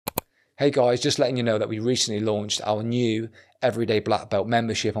Hey guys, just letting you know that we recently launched our new Everyday Black Belt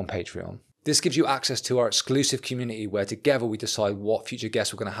membership on Patreon. This gives you access to our exclusive community where together we decide what future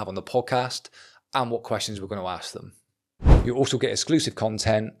guests we're going to have on the podcast and what questions we're going to ask them. You'll also get exclusive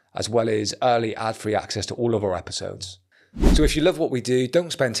content as well as early ad-free access to all of our episodes. So if you love what we do,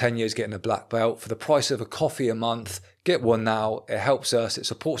 don't spend 10 years getting a black belt. For the price of a coffee a month, get one now. It helps us, it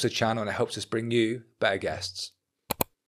supports the channel, and it helps us bring you better guests.